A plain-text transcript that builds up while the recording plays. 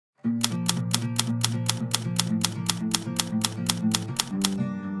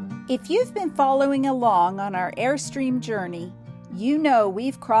If you've been following along on our Airstream journey, you know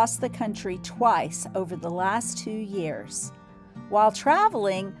we've crossed the country twice over the last 2 years. While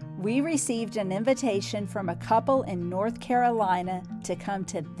traveling, we received an invitation from a couple in North Carolina to come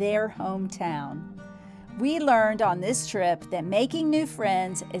to their hometown. We learned on this trip that making new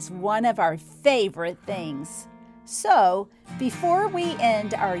friends is one of our favorite things. So, before we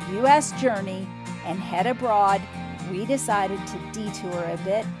end our U.S. journey and head abroad, we decided to detour a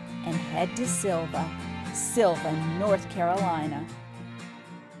bit and head to Sylva, North Carolina.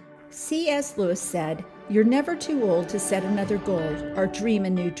 C.S. Lewis said, "You're never too old to set another goal or dream a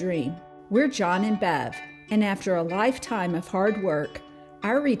new dream." We're John and Bev, and after a lifetime of hard work,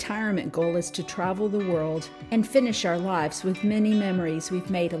 our retirement goal is to travel the world and finish our lives with many memories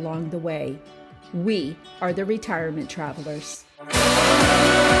we've made along the way. We are the Retirement Travelers.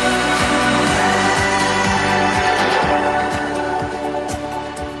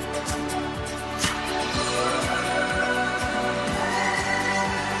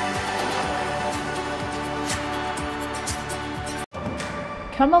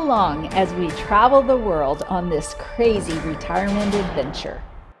 Come along as we travel the world on this crazy retirement adventure.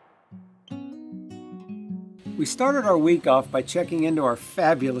 We started our week off by checking into our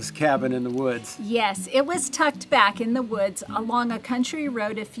fabulous cabin in the woods. Yes, it was tucked back in the woods along a country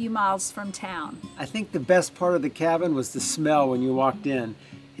road a few miles from town. I think the best part of the cabin was the smell when you walked in.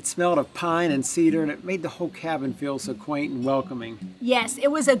 It smelled of pine and cedar, and it made the whole cabin feel so quaint and welcoming. Yes,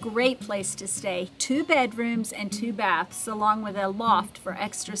 it was a great place to stay. 2 bedrooms and 2 baths, along with a loft for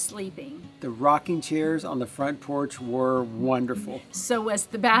extra sleeping. The rocking chairs on the front porch were wonderful. So was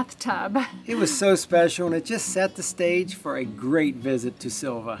the bathtub. It was so special, and it just set the stage for a great visit to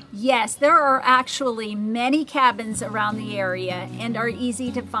Sylva. Yes, there are actually many cabins around the area and are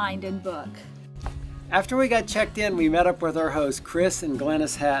easy to find and book. After we got checked in, we met up with our hosts, Chris and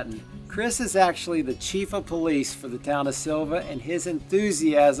Glennis Hatton. Chris is actually the chief of police for the town of Sylva, and his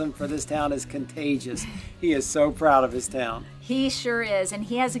enthusiasm for this town is contagious. He is so proud of his town. He sure is, and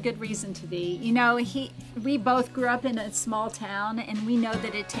he has a good reason to be. You know, we both grew up in a small town, and we know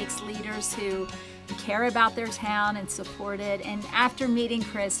that it takes leaders who care about their town and support it. And after meeting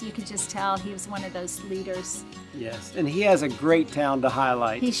Chris, you could just tell he was one of those leaders. Yes, and he has a great town to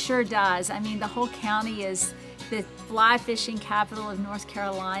highlight. He sure does. I mean, the whole county is the fly fishing capital of North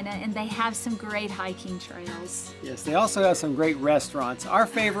Carolina, and they have some great hiking trails. Yes, they also have some great restaurants. Our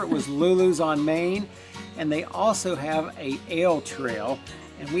favorite was Lulu's on Main, and they also have a ale trail.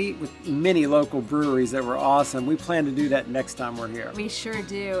 And with many local breweries that were awesome. We plan to do that next time we're here. We sure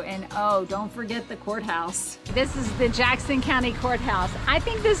do. And oh, don't forget the courthouse. This is the Jackson County Courthouse. I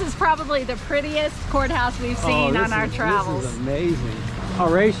think this is probably the prettiest courthouse we've seen on our travels. This is amazing. I'll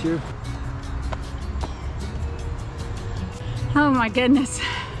race you. Oh my goodness.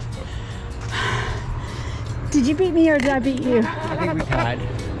 Did you beat me or did I beat you? I think we tied.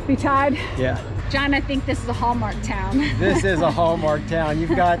 We tied? Yeah. John, I think this is a Hallmark town. This is a Hallmark town.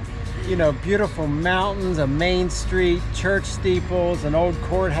 You've got, you know, beautiful mountains, a main street, church steeples, an old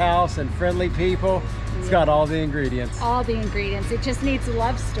courthouse, and friendly people. It's got all the ingredients. All the ingredients. It just needs a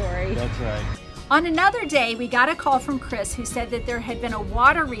love story. That's right. On another day, we got a call from Chris who said that there had been a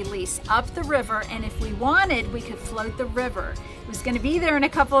water release up the river, and if we wanted, we could float the river. It was going to be there in a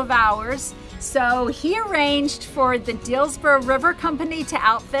couple of hours, so he arranged for the Dillsboro River Company to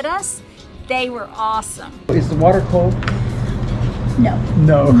outfit us. They were awesome. Is the water cold? No.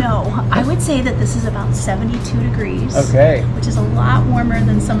 No. No. I would say that this is about 72 degrees. Okay. Which is a lot warmer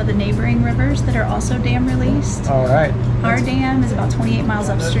than some of the neighboring rivers that are also dam released. All right. Our dam is about 28 miles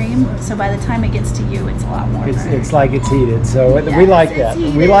upstream, so by the time it gets to you, it's a lot warmer. It's like it's heated, so Yes, we like it's that.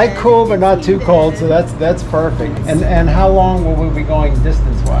 heated. We like cool, but not too cold, so that's perfect. And how long will we be going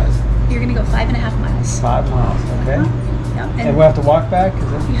distance-wise? You're going to go 5.5 miles. 5 miles, okay. Yep. And we'll have to walk back?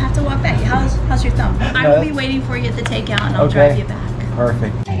 You have to walk back. How's your thumb? I will be waiting for you at the takeout, and I'll drive you back.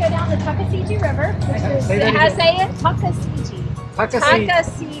 Perfect. We go down the Tuckasegee River, which is, how to say it? Tuckasegee.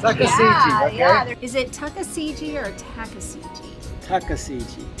 Tuckasegee. Yeah, okay. yeah. Is it Tuckasegee or Tuckasegee?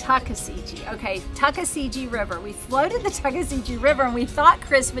 Tuckasegee. Tuckasegee. Okay, Tuckasegee River. We floated the Tuckasegee River and we thought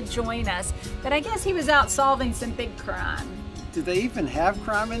Chris would join us, but I guess he was out solving some big crime. Do they even have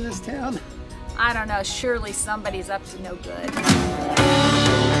crime in this town? I don't know, surely somebody's up to no good.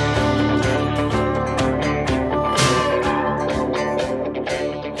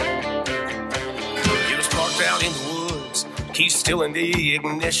 It was parked out in the woods, keys still in the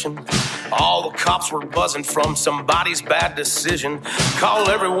ignition. All the cops were buzzing from somebody's bad decision. Call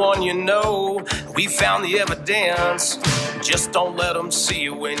everyone you know, we found the evidence. Just don't let them see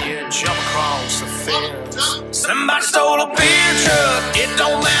you when you jump across the fence. Somebody stole a beer truck, it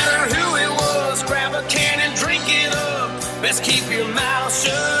don't matter who it was. Grab a can and drink it up, best keep your mouth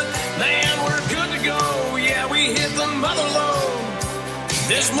shut. Man, we're good to go, yeah, we hit the mother load.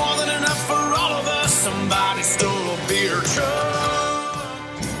 There's more than enough for all of us. Somebody stole a beer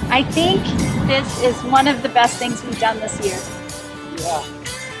truck. I think this is one of the best things we've done this year. Yeah.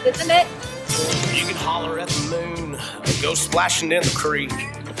 Isn't it? You can holler at the moon, go splashing in the creek.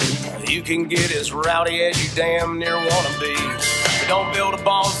 You can get as rowdy as you damn near wanna be. We don't build a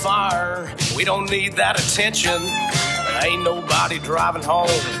bonfire, we don't need that attention. Ain't nobody driving home,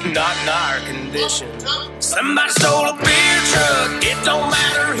 not in our condition. Somebody stole a beer truck, it don't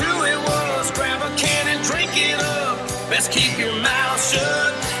matter who it was. Grab a can and drink it up, best keep your mouth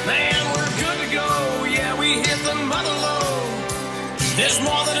shut. Man, we're good to go, yeah, we hit the mother load. There's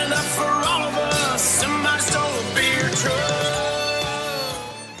more than enough for all of us. Somebody stole a beer truck.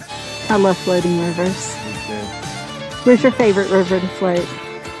 I love floating rivers. It's good. Where's your favorite river to float?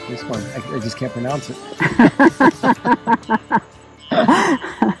 This one, I just can't pronounce it.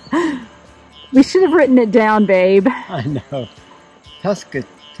 We should have written it down, babe. I know. Tuckasegee.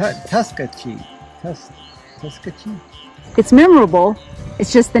 It's memorable.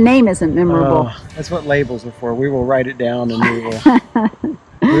 It's just the name isn't memorable. That's what labels are for. We will write it down and we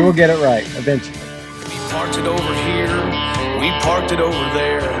will get it right eventually. We parked it over here, we parked it over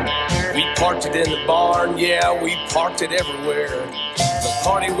there. We parked it in the barn, yeah, we parked it everywhere. The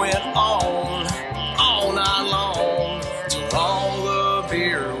party went on all night long, till all the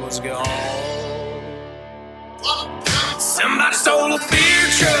beer was gone. Somebody stole a beer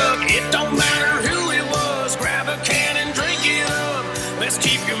truck, it don't matter who it was. Grab a can and drink it up, let's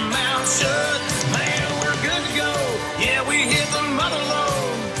keep your mouth shut. Man, we're good to go, yeah, we hit the mother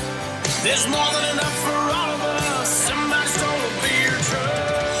load. There's more than enough for all of us. Somebody stole a beer truck.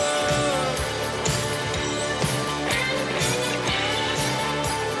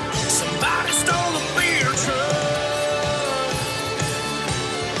 Somebody stole a beer truck.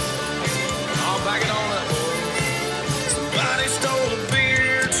 I'll back it on up. Somebody stole a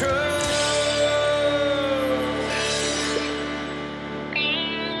beer truck.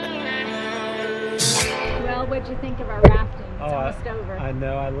 Well, what'd you think of our rafting? It's almost over. I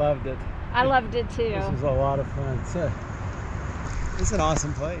know, I loved it. I loved it too. This was a lot of fun. So, it's an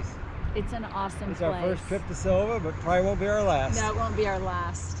awesome place. It's an awesome It's place. our first trip to Sylva, but probably won't be our last. No, it won't be our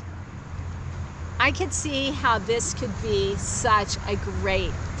last. I could see how this could be such a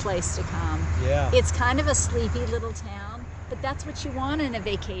great place to come. Yeah. It's kind of a sleepy little town, but that's what you want in a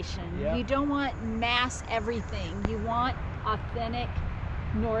vacation. Yeah. You don't want mass everything. You want authentic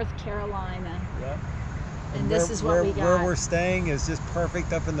North Carolina. Yeah. And this is what we got. Where we're staying is just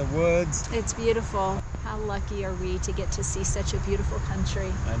perfect up in the woods. It's beautiful. How lucky are we to get to see such a beautiful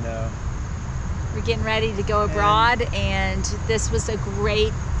country? I know. We're getting ready to go abroad, and this was a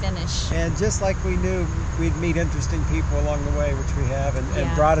great finish. And just like we knew we'd meet interesting people along the way, which we have,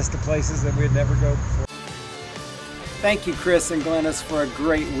 and brought us to places that we'd never go before. Thank you, Chris and Glennis, for a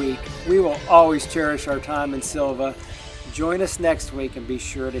great week. We will always cherish our time in Sylva. Join us next week and be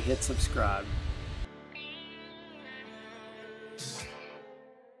sure to hit subscribe.